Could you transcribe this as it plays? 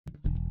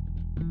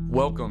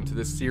Welcome to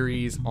this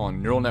series on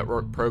neural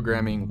network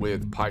programming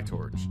with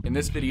PyTorch. In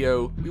this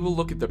video, we will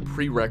look at the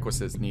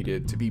prerequisites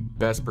needed to be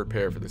best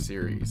prepared for the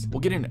series. We'll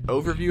get an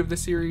overview of the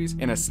series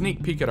and a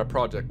sneak peek at a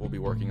project we'll be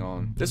working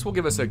on. This will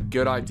give us a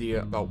good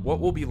idea about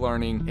what we'll be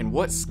learning and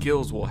what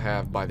skills we'll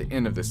have by the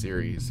end of the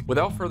series.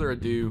 Without further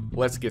ado,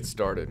 let's get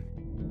started.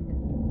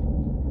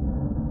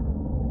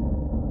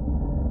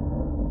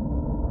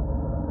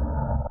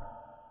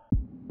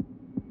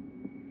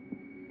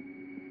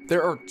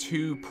 There are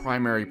two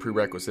primary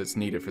prerequisites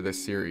needed for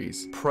this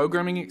series: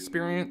 programming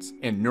experience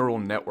and neural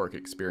network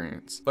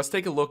experience. Let's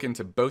take a look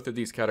into both of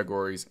these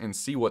categories and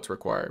see what's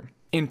required.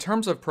 In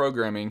terms of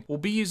programming, we'll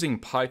be using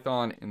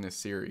Python in this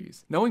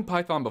series. Knowing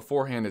Python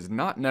beforehand is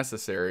not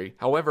necessary.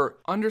 However,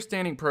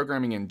 understanding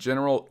programming in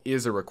general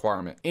is a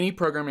requirement. Any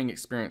programming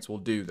experience will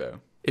do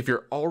though. If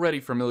you're already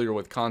familiar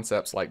with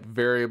concepts like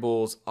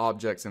variables,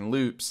 objects, and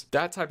loops,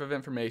 that type of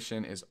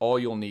information is all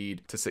you'll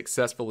need to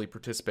successfully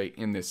participate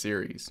in this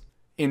series.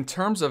 In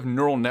terms of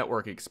neural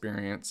network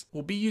experience,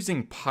 we'll be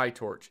using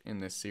PyTorch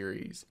in this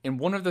series. And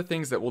one of the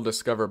things that we'll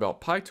discover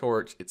about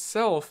PyTorch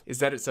itself is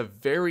that it's a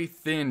very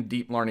thin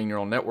deep learning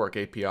neural network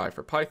API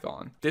for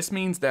Python. This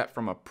means that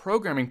from a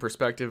programming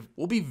perspective,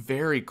 we'll be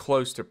very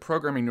close to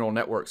programming neural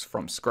networks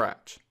from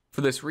scratch. For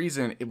this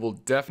reason, it will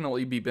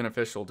definitely be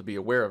beneficial to be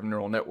aware of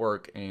neural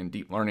network and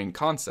deep learning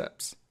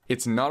concepts.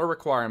 It's not a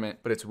requirement,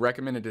 but it's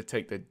recommended to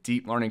take the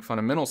Deep Learning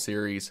Fundamental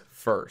series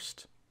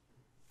first.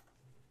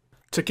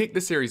 To kick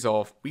the series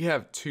off, we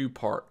have two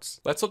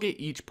parts. Let's look at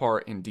each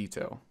part in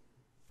detail.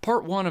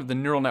 Part 1 of the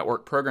Neural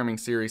Network Programming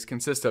series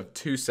consists of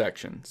two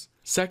sections.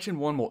 Section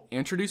 1 will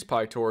introduce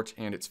PyTorch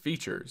and its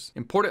features.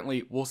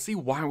 Importantly, we'll see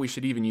why we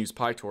should even use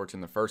PyTorch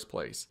in the first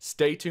place.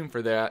 Stay tuned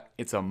for that,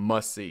 it's a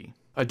must-see.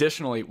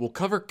 Additionally, we'll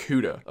cover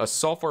CUDA, a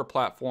software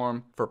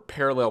platform for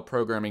parallel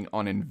programming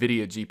on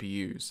NVIDIA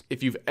GPUs.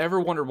 If you've ever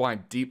wondered why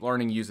deep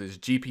learning uses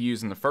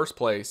GPUs in the first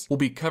place, we'll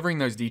be covering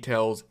those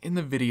details in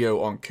the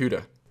video on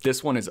CUDA.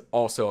 This one is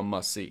also a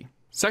must-see.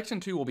 Section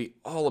 2 will be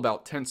all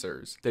about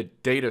tensors, the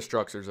data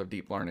structures of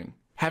deep learning.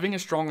 Having a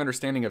strong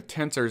understanding of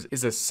tensors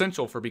is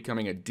essential for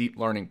becoming a deep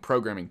learning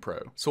programming pro.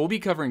 So we'll be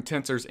covering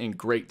tensors in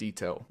great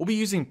detail. We'll be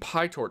using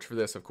PyTorch for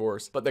this, of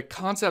course, but the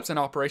concepts and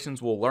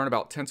operations we'll learn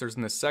about tensors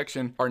in this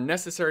section are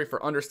necessary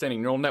for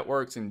understanding neural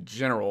networks in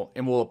general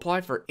and will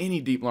apply for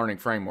any deep learning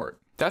framework.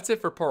 That's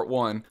it for part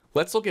 1.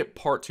 Let's look at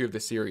part 2 of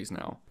the series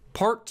now.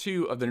 Part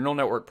 2 of the Neural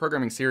Network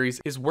Programming series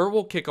is where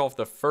we'll kick off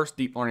the first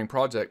deep learning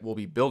project we'll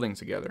be building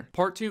together.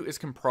 Part 2 is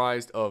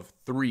comprised of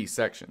 3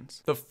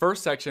 sections. The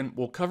first section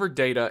will cover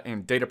data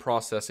and data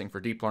processing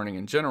for deep learning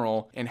in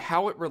general and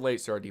how it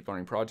relates to our deep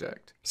learning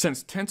project.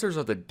 Since tensors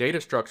are the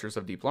data structures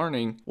of deep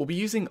learning, we'll be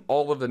using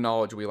all of the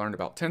knowledge we learned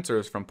about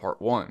tensors from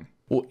part 1.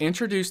 We'll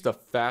introduce the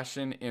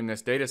fashion in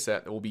this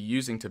dataset that we'll be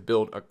using to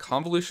build a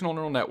convolutional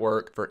neural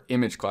network for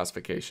image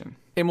classification.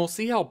 And we'll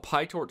see how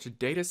PyTorch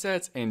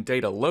datasets and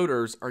data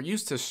loaders are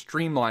used to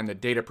streamline the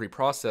data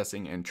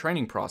preprocessing and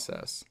training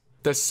process.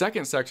 The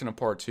second section of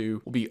part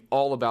 2 will be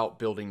all about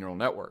building neural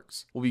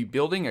networks. We'll be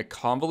building a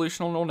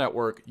convolutional neural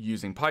network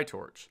using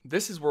PyTorch.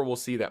 This is where we'll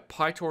see that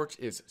PyTorch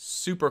is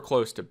super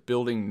close to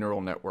building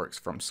neural networks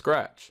from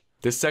scratch.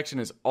 This section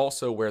is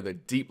also where the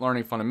Deep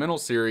Learning Fundamental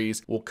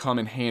series will come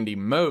in handy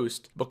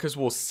most because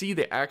we'll see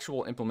the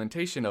actual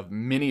implementation of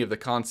many of the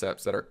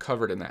concepts that are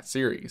covered in that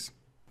series.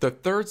 The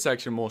third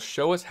section will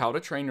show us how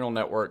to train neural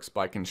networks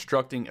by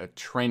constructing a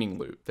training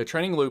loop. The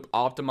training loop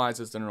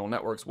optimizes the neural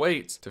network's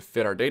weights to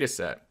fit our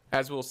dataset.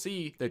 As we'll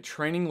see, the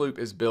training loop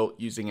is built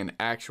using an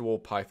actual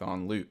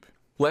Python loop.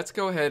 Let's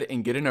go ahead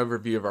and get an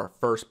overview of our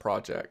first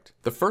project.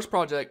 The first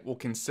project will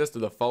consist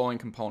of the following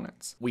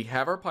components. We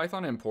have our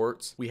Python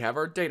imports, we have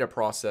our data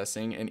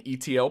processing and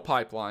ETL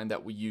pipeline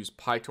that we use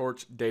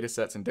PyTorch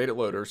datasets and data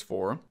loaders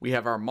for. We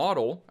have our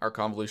model, our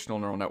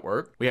convolutional neural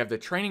network. We have the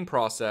training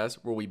process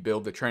where we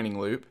build the training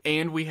loop,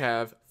 and we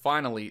have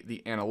finally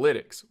the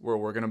analytics, where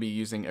we're going to be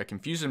using a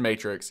confusion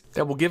matrix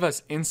that will give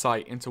us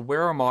insight into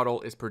where our model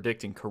is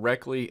predicting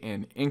correctly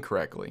and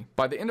incorrectly.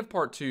 By the end of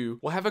part 2,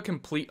 we'll have a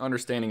complete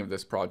understanding of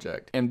this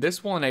project, and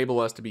this will enable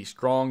us to be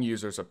strong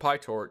users of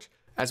PyTorch,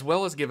 as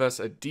well as give us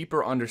a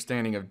deeper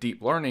understanding of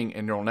deep learning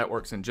and neural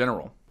networks in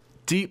general.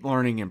 Deep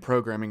learning and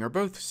programming are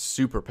both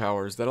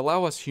superpowers that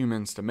allow us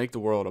humans to make the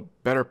world a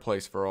better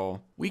place for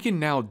all. We can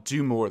now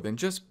do more than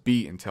just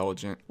be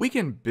intelligent. We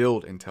can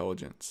build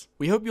intelligence.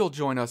 We hope you'll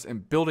join us in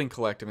building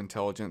collective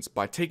intelligence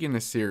by taking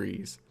this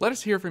series. Let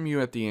us hear from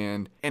you at the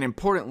end, and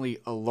importantly,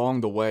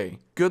 along the way.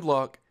 Good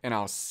luck, and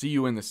I'll see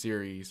you in the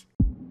series.